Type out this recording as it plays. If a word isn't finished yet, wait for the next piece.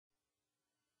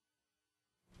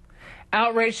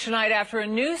Outrage tonight after a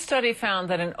new study found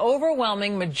that an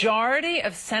overwhelming majority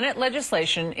of Senate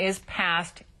legislation is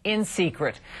passed in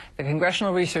secret. The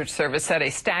Congressional Research Service said a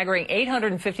staggering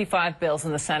 855 bills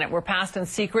in the Senate were passed in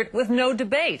secret with no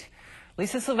debate.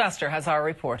 Lisa Sylvester has our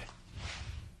report.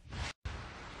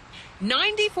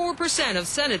 94% of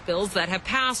Senate bills that have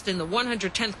passed in the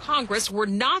 110th Congress were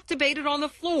not debated on the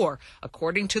floor,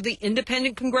 according to the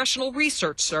Independent Congressional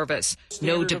Research Service.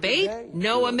 No debate,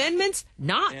 no amendments,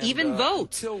 not even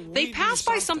votes. They passed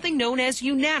by something known as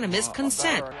unanimous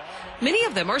consent. Many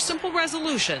of them are simple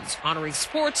resolutions, honoring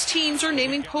sports teams or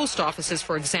naming post offices,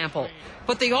 for example.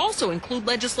 But they also include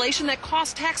legislation that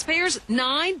costs taxpayers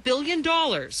 $9 billion.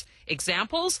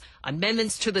 Examples: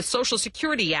 amendments to the Social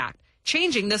Security Act,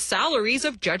 changing the salaries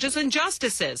of judges and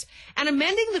justices, and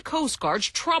amending the Coast Guard's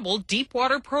troubled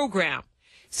Deepwater program.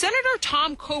 Senator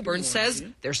Tom Coburn says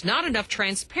there's not enough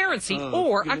transparency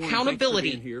or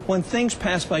accountability. When things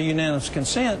pass by unanimous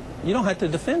consent, you don't have to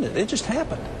defend it. It just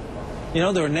happened. You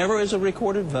know, there never is a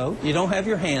recorded vote. You don't have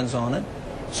your hands on it,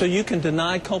 so you can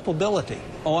deny culpability.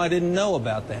 Oh, I didn't know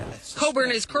about that.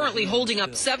 Coburn is currently holding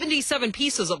up 77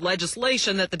 pieces of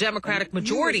legislation that the Democratic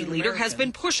Majority Leader has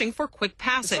been pushing for quick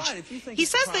passage. He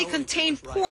says they contain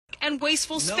poor and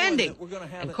wasteful spending.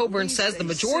 And Coburn says the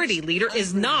Majority Leader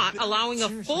is not allowing a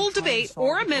full debate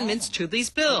or amendments to these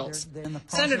bills.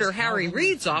 Senator Harry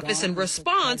Reid's office, in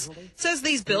response, says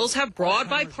these bills have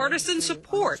broad bipartisan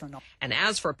support. And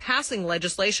as for passing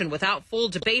legislation without full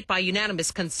debate by unanimous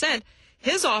consent,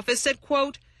 his office said,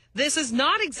 quote, "This is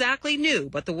not exactly new,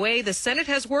 but the way the Senate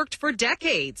has worked for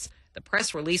decades." The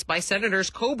press release by Senators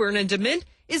Coburn and DeMint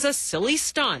is a silly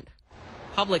stunt.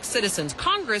 Public Citizens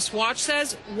Congress Watch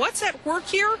says what's at work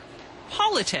here?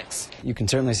 Politics. You can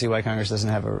certainly see why Congress doesn't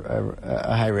have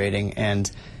a high rating,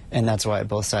 and that's why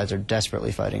both sides are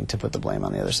desperately fighting to put the blame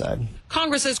on the other side.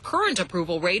 Congress's current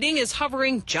approval rating is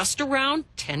hovering just around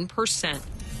 10%.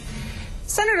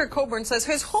 Senator Coburn says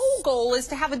his whole goal is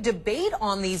to have a debate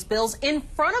on these bills in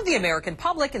front of the American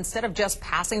public instead of just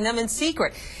passing them in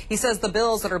secret. He says the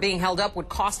bills that are being held up would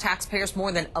cost taxpayers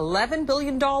more than $11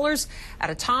 billion at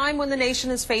a time when the nation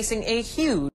is facing a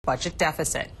huge budget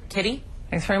deficit. Kitty?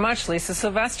 Thanks very much, Lisa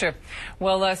Sylvester.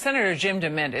 Well, Senator Jim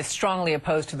DeMint is strongly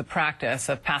opposed to the practice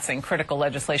of passing critical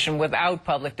legislation without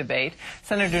public debate.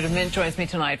 Senator DeMint joins me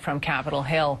tonight from Capitol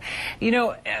Hill. You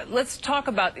know, let's talk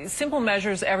about simple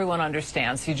measures everyone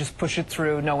understands. You just push it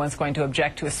through. No one's going to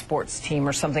object to a sports team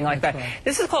or something like that. Right.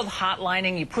 This is called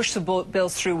hotlining. You push the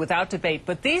bills through without debate.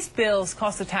 But these bills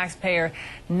cost the taxpayer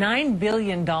 $9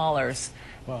 billion.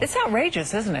 Well, it's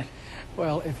outrageous, isn't it?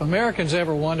 Well, if Americans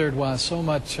ever wondered why so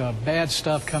much bad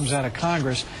stuff comes out of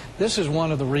Congress, this is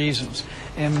one of the reasons.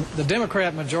 And the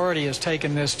Democrat majority has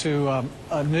taken this to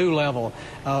a new level.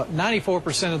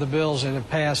 94% of the bills that have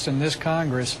passed in this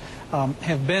Congress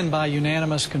have been by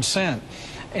unanimous consent.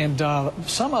 And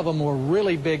some of them were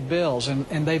really big bills.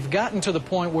 And they've gotten to the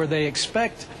point where they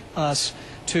expect us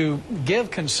to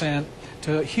give consent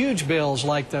to huge bills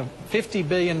like the $50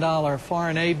 billion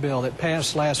foreign aid bill that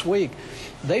passed last week.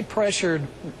 They pressured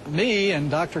me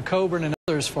and Dr. Coburn and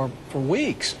others for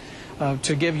weeks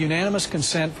to give unanimous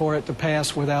consent for it to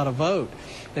pass without a vote.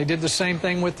 They did the same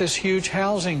thing with this huge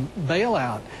housing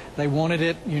bailout. They wanted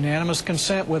it unanimous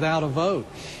consent without a vote.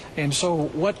 And so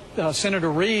what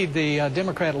Senator Reid, the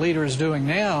Democrat leader, is doing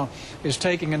now is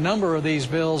taking a number of these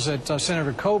bills that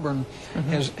Senator Coburn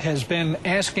has been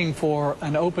asking for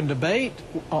an open debate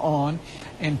on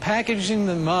and packaging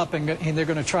them up, and they're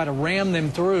going to try to ram them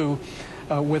through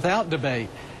without debate.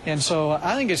 And so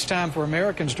I think it's time for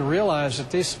Americans to realize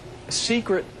that this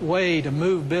secret way to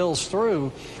move bills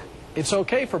through, it's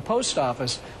okay for post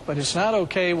office, but it's not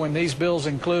okay when these bills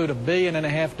include $1.5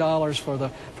 billion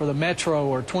for the metro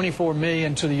or $24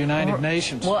 million to the United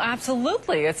Nations. Well,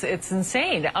 absolutely, it's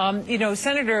insane. You know,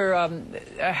 Senator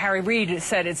Harry Reid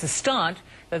said it's a stunt,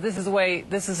 that this is the way,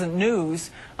 this isn't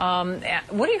news.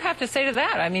 What do you have to say to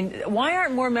that? I mean, why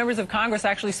aren't more members of Congress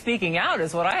actually speaking out?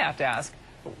 Is what I have to ask.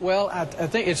 Well, I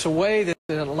think it's a way that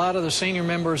a lot of the senior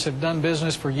members have done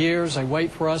business for years. They wait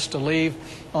for us to leave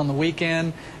on the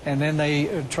weekend, and then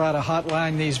they try to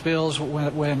hotline these bills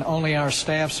when only our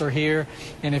staffs are here.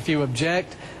 And if you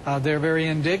object, they're very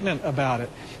indignant about it.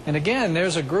 And again,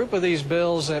 there's a group of these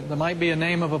bills that there might be a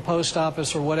name of a post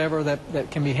office or whatever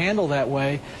that can be handled that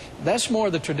way. That's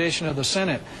more the tradition of the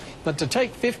Senate. But to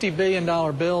take $50 billion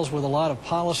bills with a lot of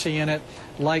policy in it,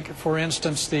 like, for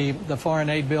instance, the foreign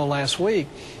aid bill last week,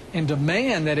 and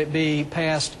demand that it be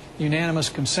passed unanimous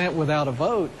consent without a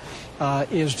vote,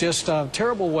 is just a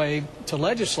terrible way to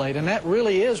legislate. And that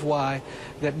really is why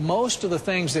that most of the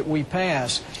things that we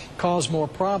pass cause more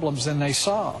problems than they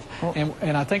solve.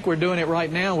 And I think we're doing it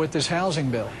right now with this housing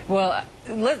bill. Well,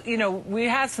 you know, we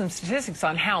have some statistics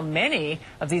on how many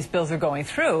of these bills are going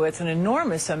through. It's an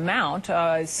enormous amount.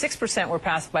 6% were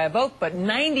passed by a vote, but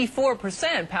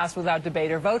 94% passed without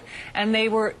debate or vote. And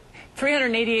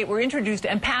 388 were introduced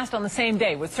and passed on the same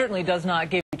day, which certainly does not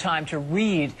give you time to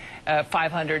read a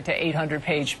 500 to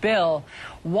 800-page bill.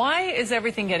 Why is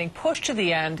everything getting pushed to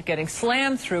the end, getting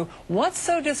slammed through? What's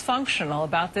so dysfunctional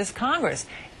about this Congress?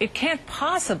 It can't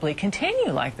possibly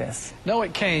continue like this. No,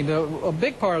 it can't. A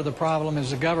big part of the problem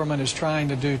is the government is trying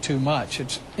to do too much.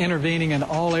 It's intervening in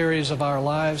all areas of our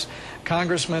lives.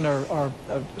 Congressmen are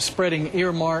spreading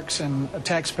earmarks and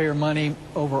taxpayer money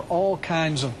over all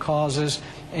kinds of causes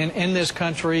in this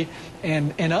country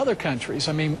and in other countries.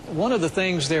 I mean, one of the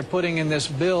things they're putting in this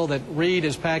bill that Reid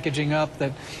is packaging up,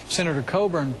 that Senator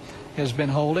Coburn has been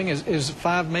holding, is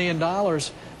 $5 million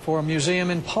for a museum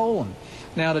in Poland.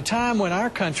 Now, at a time when our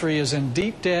country is in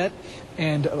deep debt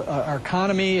and our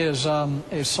economy is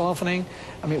softening,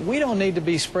 I mean, we don't need to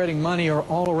be spreading money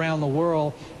all around the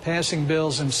world, passing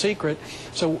bills in secret.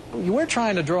 So we're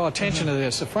trying to draw attention to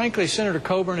this. So frankly, Senator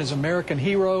Coburn is an American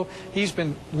hero. He's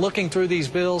been looking through these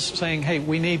bills saying, hey,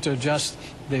 we need to adjust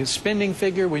the spending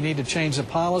figure, we need to change the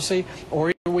policy,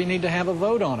 or we need to have a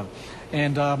vote on them.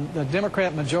 And the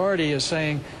Democrat majority is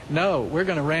saying, no, we're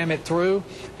going to ram it through,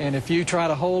 and if you try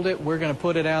to hold it, we're going to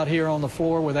put it out here on the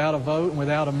floor without a vote and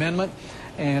without amendment,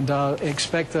 and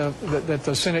expect that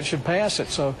the Senate should pass it.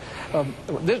 So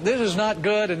this is not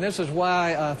good, and this is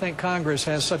why I think Congress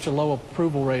has such a low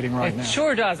approval rating right now. It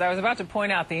sure does. I was about to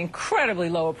point out the incredibly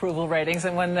low approval ratings,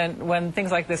 and when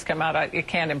things like this come out, it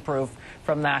can improve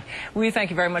from that. We thank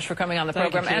you very much for coming on the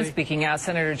program and speaking out.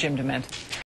 Senator Jim DeMint.